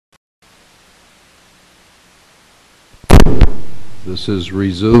This is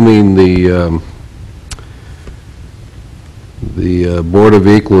resuming the Board of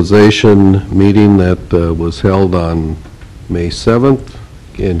Equalization meeting that was held on May 7th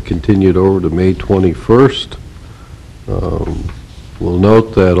and continued over to May 21st. We'll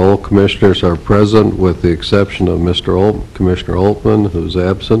note that all commissioners are present with the exception of Commissioner Altman, who's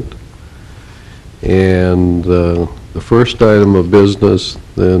absent. And the first item of business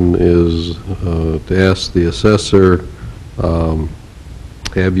then is to ask the assessor,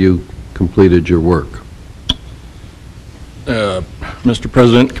 have you completed your work? Mr.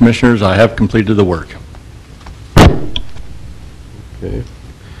 President, Commissioners, I have completed the work. Okay.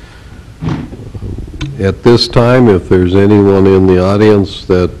 At this time, if there's anyone in the audience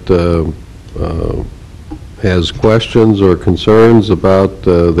that has questions or concerns about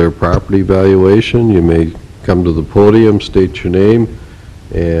their property valuation, you may come to the podium, state your name,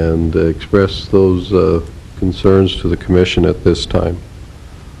 and express those concerns to the Commission at this time.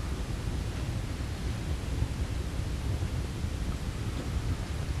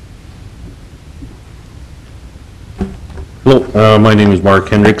 Hello, my name is Mark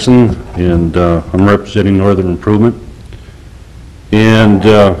Hendrickson, and I'm representing Northern Improvement. And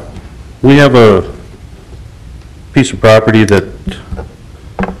we have a piece of property that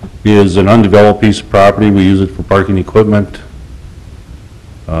is an undeveloped piece of property. We use it for parking equipment,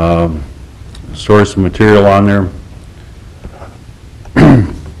 store some material on there.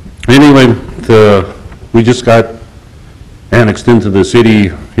 Anyway, we just got annexed into the city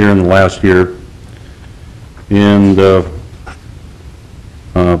here in the last year. And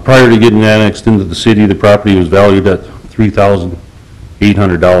prior to getting annexed into the city, the property was valued at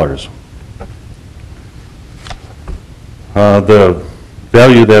 $3,800. The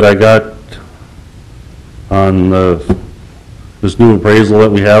value that I got on this new appraisal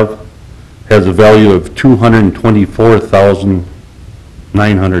that we have has a value of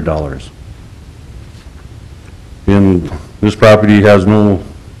 $224,900. And this property has no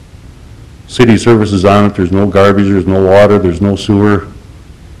city services on it. There's no garbage, there's no water, there's no sewer.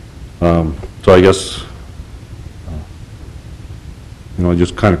 So I guess, I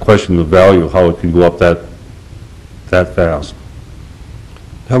just kind of question the value of how it can go up that fast.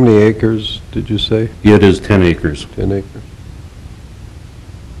 How many acres did you say? It is 10 acres. 10 acres.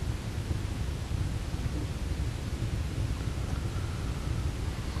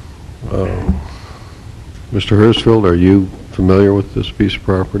 Mr. Hursfield, are you familiar with this piece of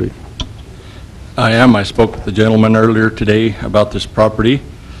property? I am. I spoke with the gentleman earlier today about this property.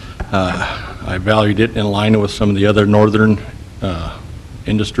 I valued it in line with some of the other northern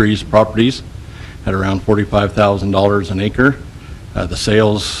industries properties at around $45,000 an acre. The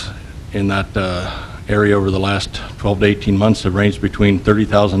sales in that area over the last 12 to 18 months have ranged between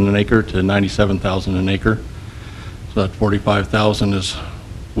 $30,000 an acre to $97,000 an acre. So that $45,000 is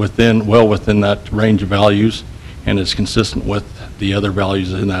well within that range of values, and is consistent with the other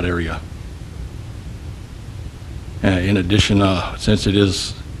values in that area. In addition, since it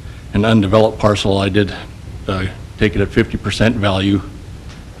is an undeveloped parcel, I did take it at 50% value,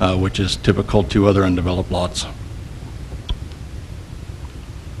 which is typical to other undeveloped lots.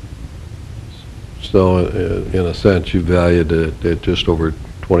 So in a sense, you valued it at just over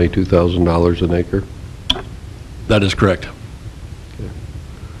 $22,000 an acre? That is correct.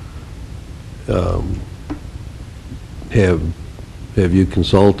 Okay. Have you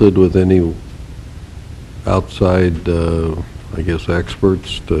consulted with any outside, I guess,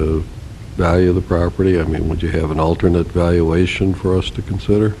 experts to value the property? I mean, would you have an alternate valuation for us to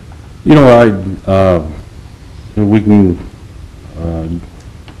consider? We can,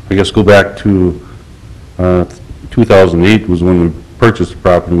 I guess, go back to 2008 was when we purchased the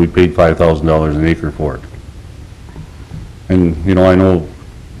property. We paid $5,000 an acre for it. And, I know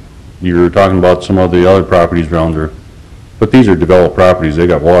you're talking about some of the other properties around there, but these are developed properties. They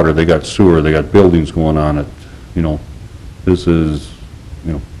got water, they got sewer, they got buildings going on it. This is,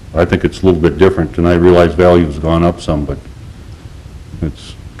 I think it's a little bit different, and I realize value has gone up some, but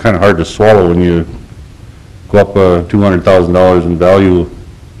it's kind of hard to swallow when you go up $200,000 in value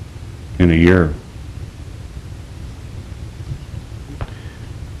in a year.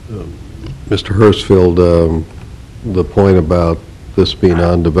 Mr. Hursfield, the point about this being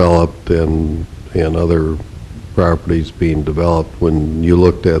undeveloped and other properties being developed, when you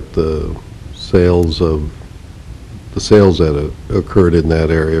looked at the sales that occurred in that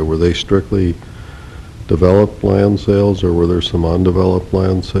area, were they strictly developed land sales, or were there some undeveloped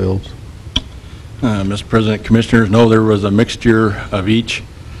land sales? Mr. President, Commissioners, no, there was a mixture of each.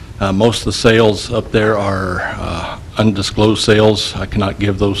 Most of the sales up there are undisclosed sales. I cannot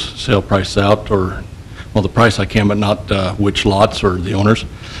give those sale prices out or Well, the price I can, but not which lots or the owners.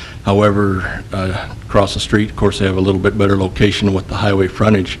 However, across the street, of course, they have a little bit better location with the highway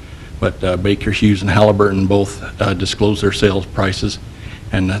frontage, but Baker Hughes and Halliburton both disclosed their sales prices,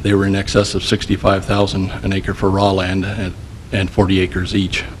 and they were in excess of $65,000 an acre for raw land and 40 acres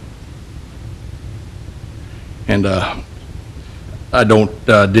each. And I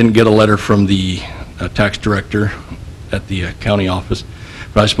didn't get a letter from the tax director at the county office,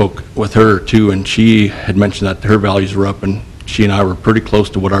 but I spoke with her too, and she had mentioned that her values were up, and she and I were pretty close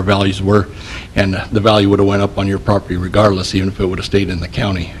to what our values were, and the value would have went up on your property regardless, even if it would have stayed in the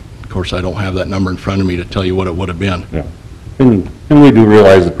county. Of course, I don't have that number in front of me to tell you what it would have been. Yeah. And we do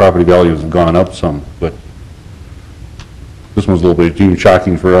realize that property values have gone up some, but this one's a little bit even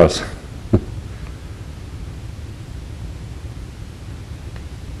shocking for us.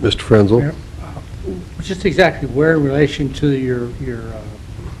 Mr. Frenzel? Just exactly where in relation to your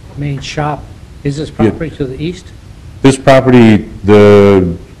main shop, is this property to the east? This property,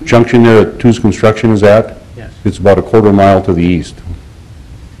 the junction there that Two's Construction is at, Yes. it's about a quarter mile to the east.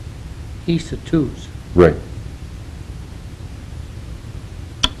 East of Two's. Right.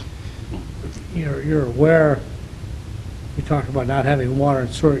 You're aware, you talked about not having water and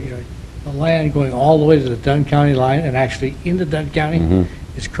sewer, the land going all the way to the Dunn County line and actually into Dunn County Mhm.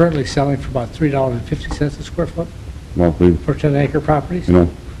 is currently selling for about $3.50 a square foot Well, we, for 10-acre properties. I'm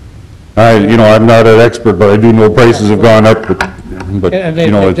not an expert, but I do know prices have gone up, but, And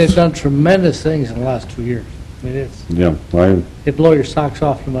they've it's, done tremendous things in the last 2 years. I mean, yeah, they blow your socks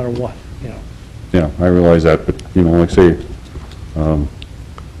off no matter what, yeah, I realize that, but, like I say,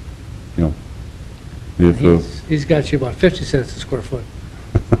 if, He's got you about 50 cents a square foot,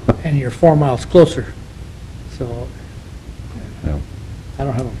 and you're 4 miles closer. So Yeah. I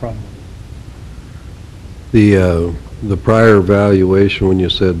don't have a problem with it. The prior valuation, when you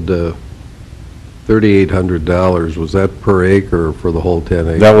said $3,800, was that per acre or for the whole 10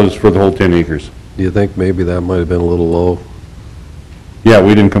 acres? that was for the whole 10 acres. Do you think maybe that might have been a little low? Yeah,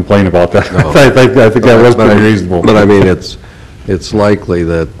 we didn't complain about that. No. I think that was But pretty reasonable. But I mean, it's likely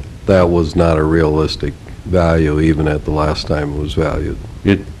that that was not a realistic value even at the last time it was valued.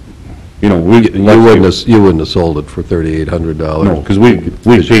 We, You wouldn't have sold it for $3,800. no, because we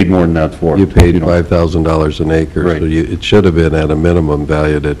paid more than that for it. You paid $5,000 an acre, Right. so it should have been at a minimum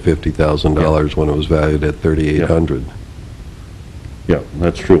valued at $50,000 when it was valued at $3,800. Yeah,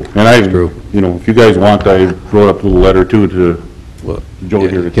 that's true. And I, true. If you guys want, I wrote up a little letter too to Well, Joe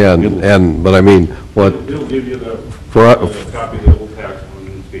here. You can, but I mean, what, He'll give you the for, copy of the old tax on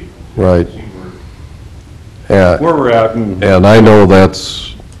the state. right, See where and we're at, and, I know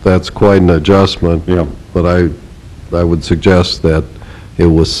that's quite an adjustment, yeah, but I would suggest that it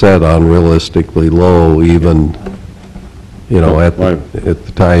was set unrealistically low even, at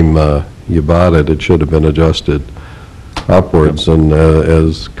the time you bought it, it should have been adjusted upwards. And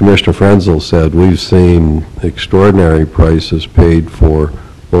as Commissioner Frenzel said, we've seen extraordinary prices paid for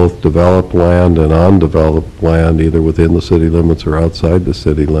both developed land and undeveloped land, either within the city limits or outside the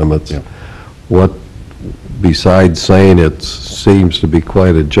city limits. Yeah. What, besides saying it seems to be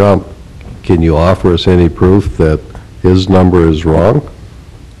quite a jump, can you offer us any proof that his number is wrong?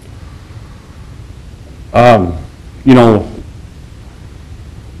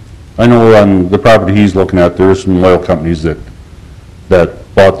 I know on the property he's looking at, there are some oil companies that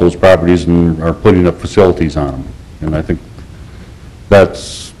bought those properties and are putting up facilities on them. And I think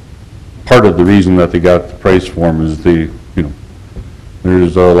that's part of the reason that they got the price for them is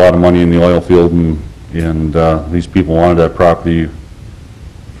there's a lot of money in the oil field, and these people wanted that property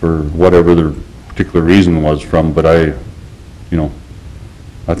for whatever their particular reason was from, but I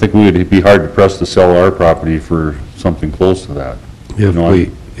think we would be hard to press to sell our property for something close to that.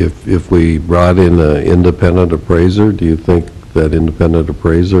 If we brought in an independent appraiser, do you think that independent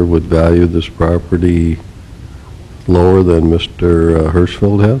appraiser would value this property lower than Mr.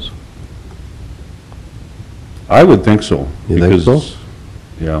 Hirschfeld has? I would think so. You think so?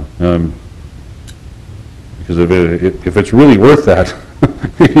 Yeah, because if it's really worth that,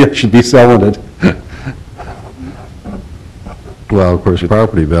 maybe I should be selling it. Well, of course,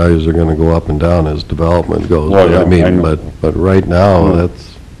 property values are going to go up and down as development goes. Well, yeah, I mean, I know. but right now, that's,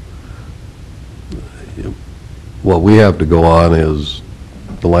 what we have to go on is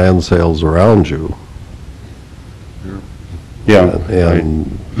the land sales around you. Yeah.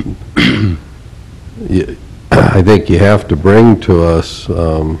 And I think you have to bring to us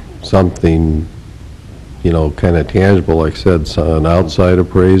something, kind of tangible, like I said, an outside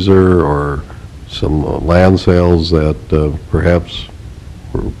appraiser or some land sales that perhaps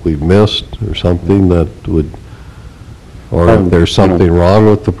we've missed or something that would, or if there's something wrong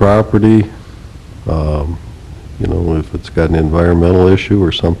with the property. You know, if it's got an environmental issue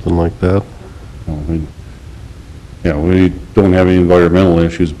or something like that. Well, yeah, we don't have any environmental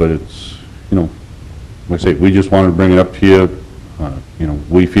issues, but it's, you know, like I say, we just wanted to bring it up to you. You know,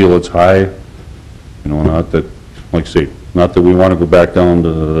 we feel it's high, you know, not that, like I say, not that we want to go back down to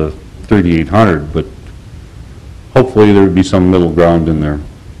the 3,800, but hopefully there would be some middle ground in there.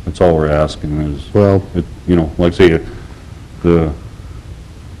 That's all we're asking is, Well, you know, like I say, the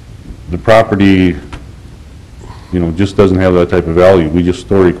property, you know, just doesn't have that type of value. We just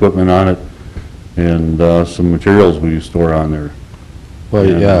store equipment on it and some materials we store on there. well,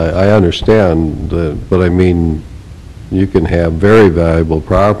 yeah, I understand, but I mean, you can have very valuable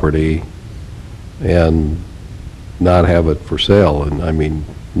property and not have it for sale, and I mean,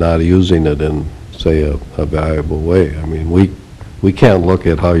 not using it in, say, a valuable way. I mean, we can't look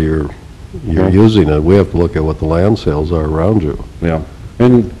at how you're using it. We have to look at what the land sales are around you. Yeah,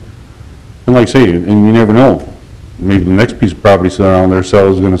 and like I say, and you never know. Maybe the next piece of property sitting around there is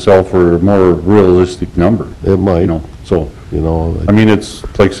going to sell for a more realistic number. It might, You know, so, you know, I mean, it's,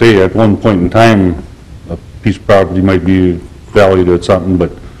 like say, at one point in time, a piece of property might be valued at something,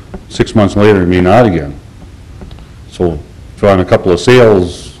 but 6 months later, it may not again. So, on a couple of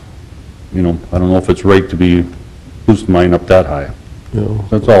sales, you know, I don't know if it's right to be boosting mine up that high. you know.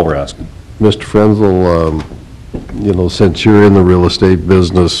 That's all we're asking. Mr. Frenzel, you know, since you're in the real estate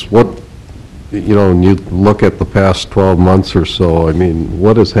business, what, you know, and you look at the past 12 months or so, I mean,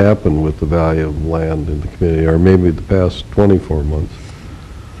 what has happened with the value of land in the community, or maybe the past 24 months?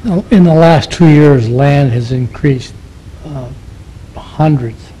 In the last 2 years, land has increased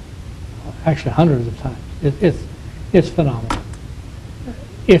hundreds of times. It's phenomenal.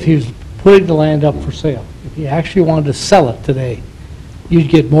 If he was putting the land up for sale, if he actually wanted to sell it today, you'd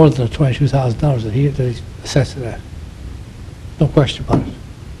get more than the $22,000 that he's assessed it at. No question about it.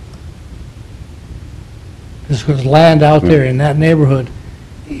 Because land out there in that neighborhood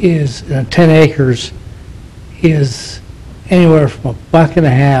is, 10 acres, is anywhere from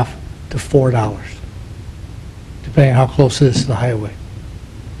 $1.50 to $4, depending on how close it is to the highway.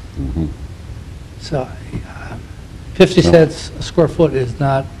 So, 50 cents a square foot is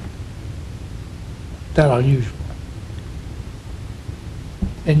not that unusual.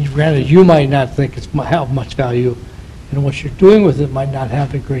 And granted, you might not think it's have much value, and what you're doing with it might not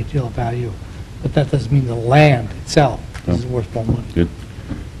have a great deal of value, but that doesn't mean the land itself is worth more money. Good.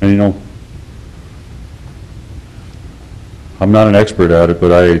 And you know, I'm not an expert at it,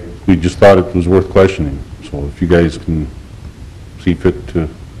 but we just thought it was worth questioning. So if you guys can see fit to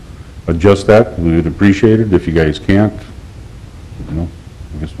adjust that, we would appreciate it. If you guys can't, you know,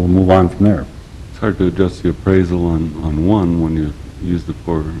 I guess we'll move on from there. It's hard to adjust the appraisal on one when you use it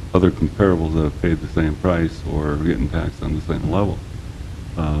for other comparables that have paid the same price or getting taxed on the same level.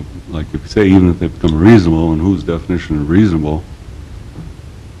 Like if you say, even if they become reasonable, and whose definition of reasonable,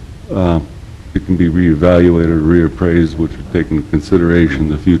 it can be reevaluated, reappraised, which would take into consideration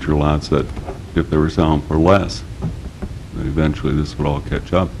the future lots that, if they were selling for less, then eventually this would all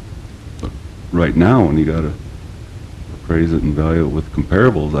catch up. But right now, when you got to appraise it and value it with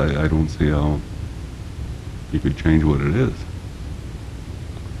comparables, I don't see how you could change what it is.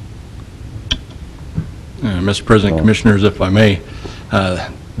 Mr. President, Commissioners, if I may,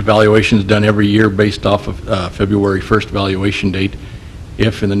 evaluation is done every year based off of February 1st valuation date.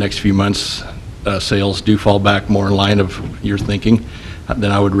 If in the next few months sales do fall back more in line of your thinking,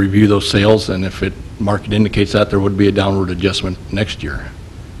 then I would review those sales, and if market indicates that, there would be a downward adjustment next year.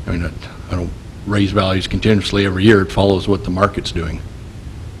 I mean, I don't raise values continuously every year. It follows what the market's doing.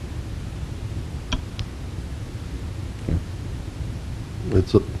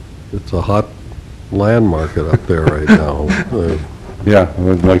 It's a hot land market up there right now. Yeah,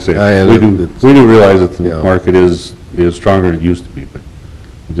 like I say, I we know do it's- realize that the yeah. market is stronger than it used to be, but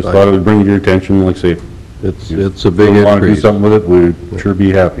we just thought it would bring it to your attention, like I say. It's a big If you want to do increase. something with it, we'd sure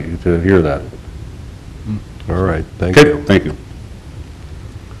be happy to hear that. All right, thank Okay, you. thank you.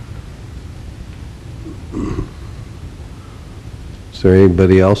 Is there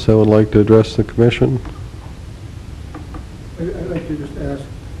anybody else that would like to address the commission? I'd like to just ask,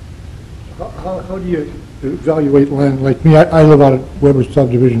 how do you evaluate land? Like me, I live out at Weber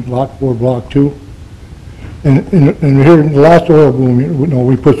subdivision, Lot 4, Block 2. And here in the last oil boom, you know,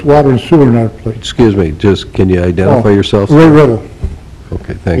 we put water and sewer in our place. Excuse me, just, can you identify yourself? Ray Riddle,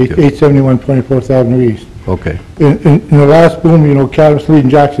 Okay, thank you. 871 24th Avenue East. Okay, In the last boom, you know, Cadmus, Lee, and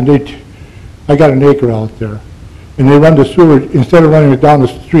Jackson, I got an acre out there. And they run the sewer, instead of running it down the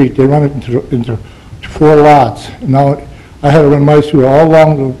street, they run it into 4 lots. And now, I had to run my sewer all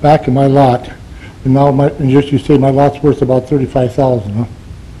along the back of my lot. And now, and just you say my lot's worth about $35,000, huh?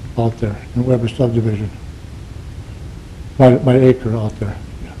 out there in Weber subdivision. My acre out there,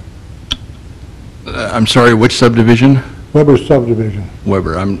 I'm sorry, which subdivision? Weber subdivision.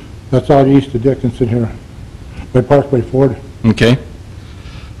 Weber, That's out east of Dickinson here, by Parkway Ford. okay.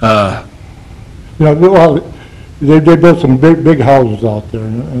 You know, well, they built some big houses out there,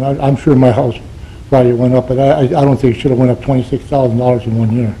 and I'm sure my house value went up, but I don't think it should have went up $26,000 in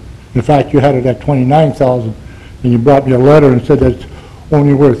 1 year. In fact, you had it at $29,000, and you brought me a letter and said that it's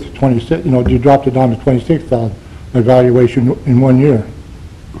only worth 26, you know, you dropped it down to $26,000, my valuation in 1 year.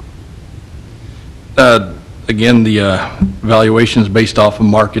 Again, the valuation is based off of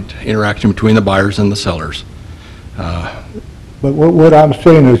market interaction between the buyers and the sellers. But what I'm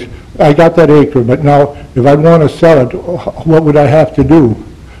saying is, I got that acre, but now, if I want to sell it, what would I have to do?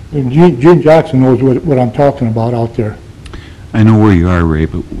 And Gene Jackson knows what I'm talking about out there. I know where you are, Ray,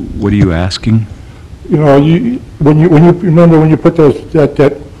 but what are you asking? You know, when you remember when you put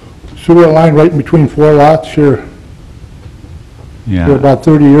that sewer line right in between 4 lots here Yeah, about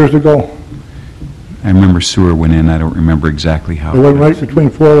 30 years ago? I remember sewer went in. I don't remember exactly how. It went right between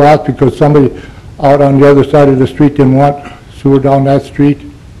 4 lots because somebody out on the other side of the street didn't want sewer down that street.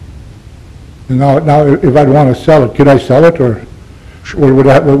 And now if I'd want to sell it, could I sell it, or what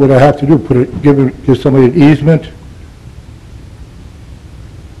would I have to do? Give somebody an easement?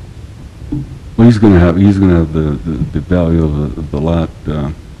 Well, he's gonna have the value of the lot,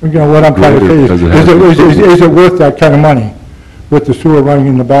 You know, what I'm trying to say Because it has is it worth that kind of money with the sewer running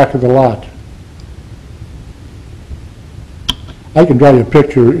in the back of the lot? I can draw you a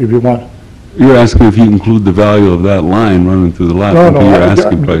picture if you want. You're asking if you include the value of that line running through the lot, No, would no. be your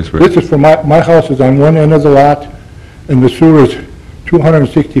asking price, right? This is for my house is on one end of the lot, and the sewer is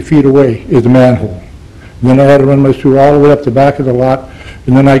 260 feet away is the manhole. And then I had to run my sewer all the way up the back of the lot,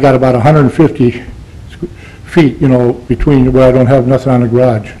 and then I got about 150 feet, you know, between where I don't have nothing on the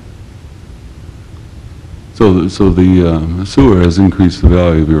garage. So the sewer has increased the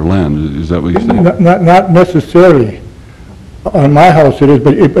value of your land, is that what you're saying? Not necessarily. On my house it is,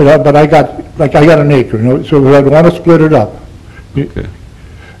 but I got an acre, you know, so I'd want to split it up. Okay.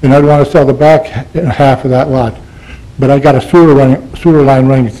 And I'd want to sell the back half of that lot. But I got a sewer line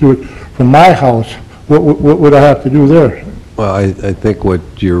running through it from my house. What would I have to do there? Well, I think what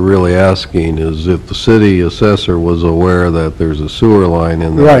you're really asking is if the city assessor was aware that there's a sewer line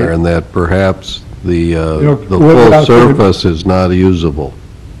in Right. there and that perhaps the know, the what full I'm saying- surface is not usable.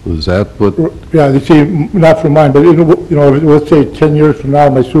 Is that what, Yeah, you see, not for mine, but, you know, let's say 10 years from now,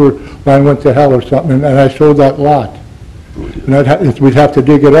 my sewer line went to hell or something, and I sold that lot. And we'd have to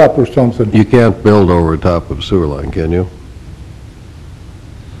dig it up or something. you can't build over top of a sewer line, can you?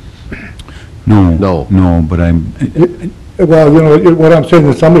 No. No. No, but I'm, Well, you know, what I'm saying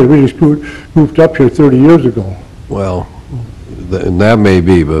is somebody really goofed up here 30 years ago. Well, and that may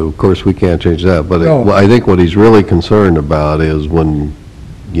be, but of course, we can't change that. But No. I think what he's really concerned about is when,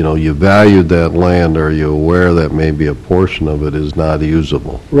 you know, you valued that land, are you aware that maybe a portion of it is not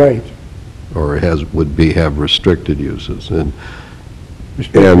usable? Right. Or have restricted uses? And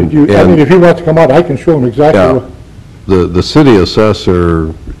I mean, if he wants to come out, I can show him exactly Yeah. what. the city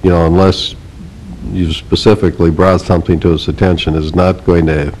assessor, you know, unless you specifically brought something to his attention, is not going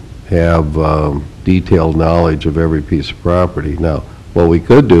to have detailed knowledge of every piece of property. Now, what we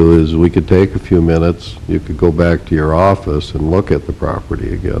could do is we could take a few minutes, you could go back to your office and look at the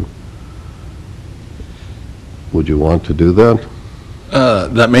property again. Would you want to do that?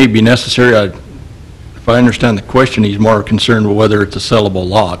 That may be necessary. If I understand the question, he's more concerned with whether it's a sellable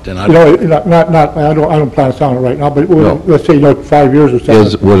lot, and You know, I don't plan to sell it right now, but No. let's say, you know, 5 years or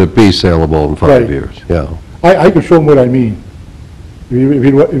something. Would it be saleable in 5 Right. years? Yeah. I can show him what I mean. If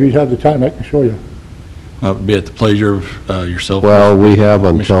you have the time, I can show you. that would be at the pleasure of yourself. Well, we have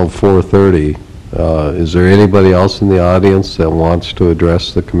until 4:30. Is there anybody else in the audience that wants to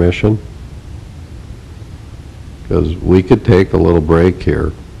address the commission? Because we could take a little break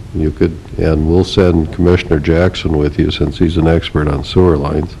here. You could, and we'll send Commissioner Jackson with you since he's an expert on sewer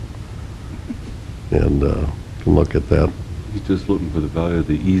lines. And can look at that. He's just looking for the value of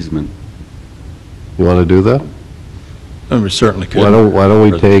the easement. You want to do that? We certainly could. Why don't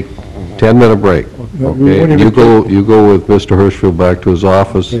we take 10-minute break? Okay, you go with Mr. Hirschfield back to his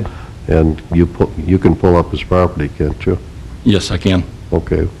office, Okay. and you can pull up his property, can't you? Yes, I can.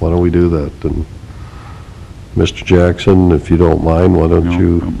 Okay, why don't we do that? And Mr. Jackson, if you don't mind, why don't No,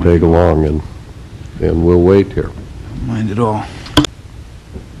 you don't mind. tag along, and we'll wait here. don't mind at all.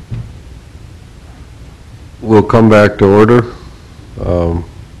 We'll come back to order.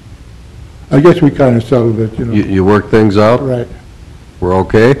 I guess we kind of settled it, you know. You work things out? Right. We're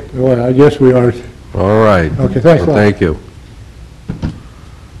okay? Well, I guess we are. All right. Okay, thanks a Well, lot. thank you.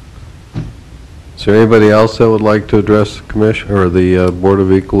 Is there anybody else that would like to address the commission, or the Board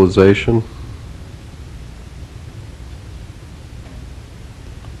of Equalization?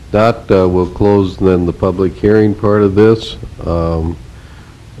 Not, we'll close then the public hearing part of this.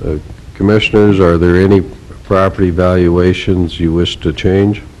 Commissioners, are there any property valuations you wish to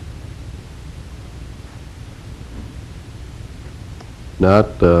change?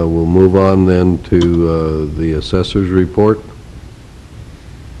 Not, we'll move on then to the assessor's report.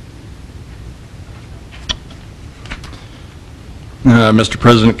 Mr.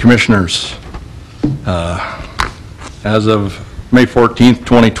 President, Commissioners, as of May 14th,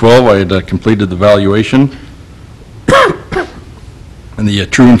 2012, I had completed the valuation and the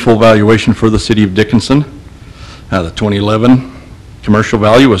true and full valuation for the city of Dickinson. The 2011 commercial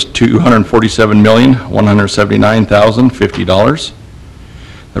value was $247,179,050.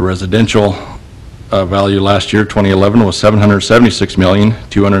 The residential value last year, 2011, was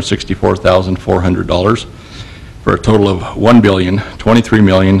 $776,264,400 for a total of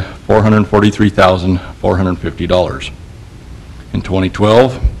 $1,023,443,450. In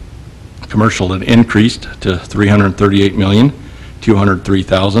 2012, commercial had increased to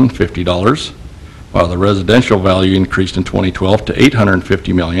 $338,203,050, while the residential value increased in 2012 to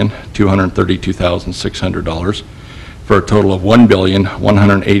 $850,232,600 for a total of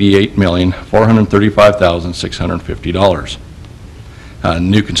 $1,188,435,650.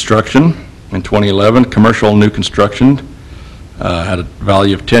 New construction in 2011, commercial new construction had a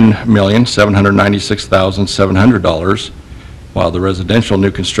value of $10,796,700, while the residential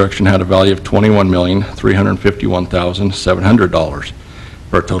new construction had a value of $21,351,700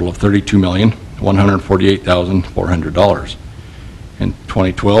 for a total of $32,148,400. In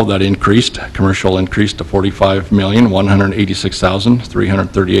 2012, that increased. Commercial increased to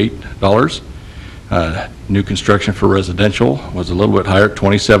 $45,186,338. New construction for residential was a little bit higher at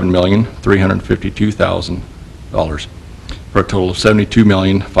 $27,352,000 for a total of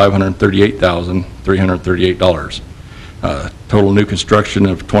 $72,538,338. Total new construction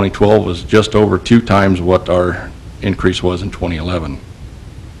of 2012 was just over 2 times what our increase was in 2011.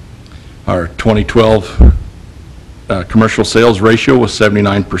 Our 2012 commercial sales ratio was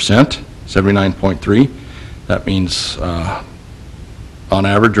 79%, 79.3. That means on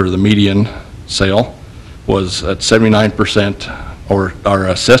average, or the median sale was at 79%, or our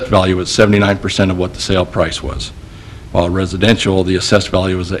assessed value was 79% of what the sale price was. While residential, the assessed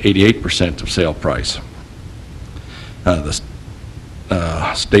value was at 88% of sale price. The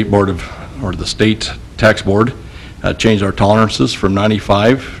state board or the state tax board changed our tolerances from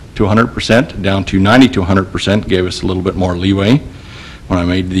 95 to 100% down to 90 to 100%, gave us a little bit more leeway. When I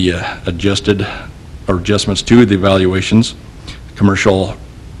made the adjustments to the evaluations, commercial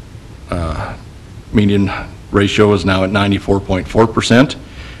median ratio is now at 94.4%, and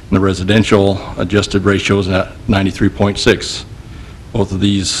the residential adjusted ratio is at 93.6. Both of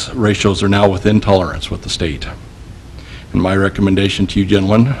these ratios are now within tolerance with the state. And my recommendation to you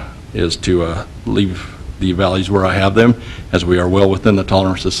gentlemen is to leave the values where I have them, as we are well within the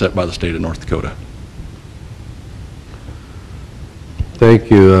tolerances set by the state of North Dakota.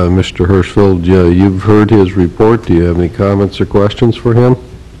 Thank you, Mr. Hirschfeld. You've heard his report. Do you have any comments or questions for him?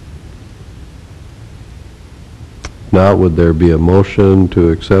 Not, would there be a motion to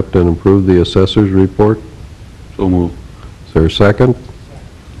accept and approve the assessor's report? So moved. Is there a second?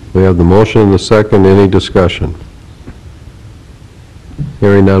 We have the motion and the second. Any discussion?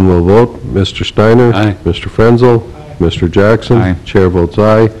 Hearing none, we'll vote. Mr. Steiner? Aye. Mr. Frenzel? Aye. Mr. Jackson? Aye. Chair votes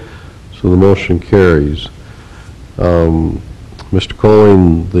aye, so the motion carries. Mr.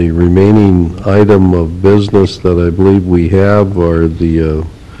 Colling, the remaining item of business that I believe we have are the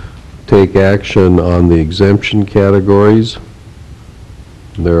take action on the exemption categories.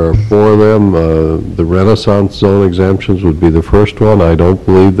 There are 4 of them. The Renaissance Zone exemptions would be the first one. I don't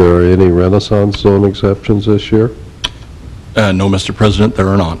believe there are any Renaissance Zone exceptions this year. No, Mr. President, there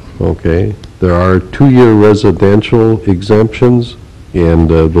are not. Okay. There are 2-year residential exemptions, and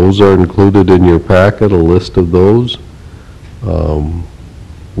those are included in your packet, a list of those.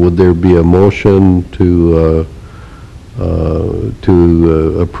 Would there be a motion to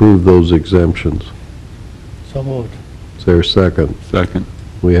approve those exemptions? So moved. Is there a second? Second.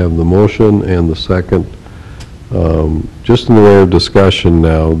 We have the motion and the second. Just in the way of discussion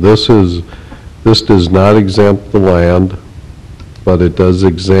now, this does not exempt the land, but it does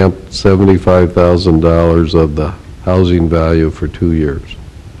exempt $75,000 of the housing value for 2 years.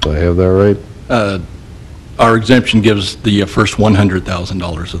 Do I have that right? Our exemption gives the first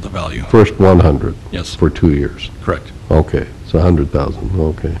 $100,000 of the value. First 100 Yes, for 2 years. correct. Okay, it's 100,000,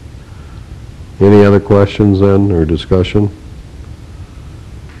 okay. Any other questions then, or discussion?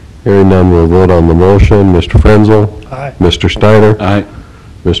 Hearing none, we'll vote on the motion. Mr. Frenzel? Aye. Mr. Steiner? Aye.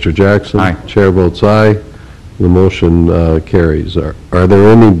 Mr. Jackson? Aye. Chair votes aye. The motion carries. Are there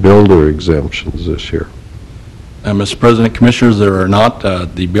any builder exemptions this year? Mr. President, Commissioners, there are not.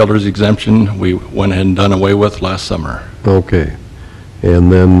 The builder's exemption, we went ahead and done away with last summer. Okay.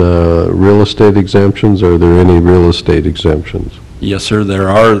 And then real estate exemptions, are there any real estate exemptions? Yes, sir, there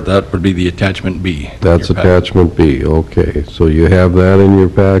are. That would be the attachment B. That's Your packet. attachment B, okay. So you have that in your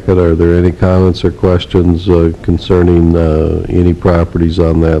packet. Are there any comments or questions concerning any properties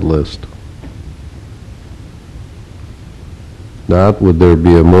on that list? Not, would there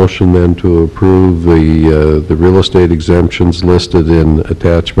be a motion then to approve the real estate exemptions listed in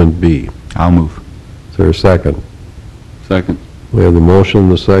attachment B? I'll move. Is there a second? Second. We have the motion,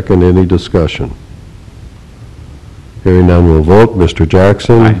 the second, any discussion? Hearing none, we'll vote. Mr.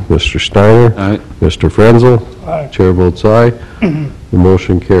 Jackson? Aye. Mr. Steiner? Aye. Mr. Frenzel? Aye. Chair votes aye. The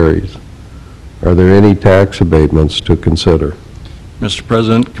motion carries. Are there any tax abatements to consider? Mr.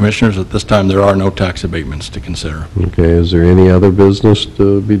 President, Commissioners, at this time, there are no tax abatements to consider. Okay, is there any other business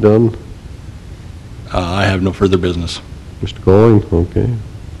to be done? I have no further business. Mr. Going, okay.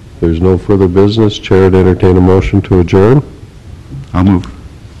 If there's no further business, Chair would entertain a motion to adjourn. I'll move.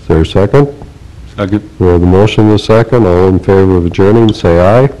 Is there a second? Second. We have the motion, the second. All in favor of adjourning, say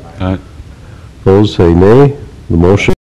aye. Aye. Opposed, say nay. The motion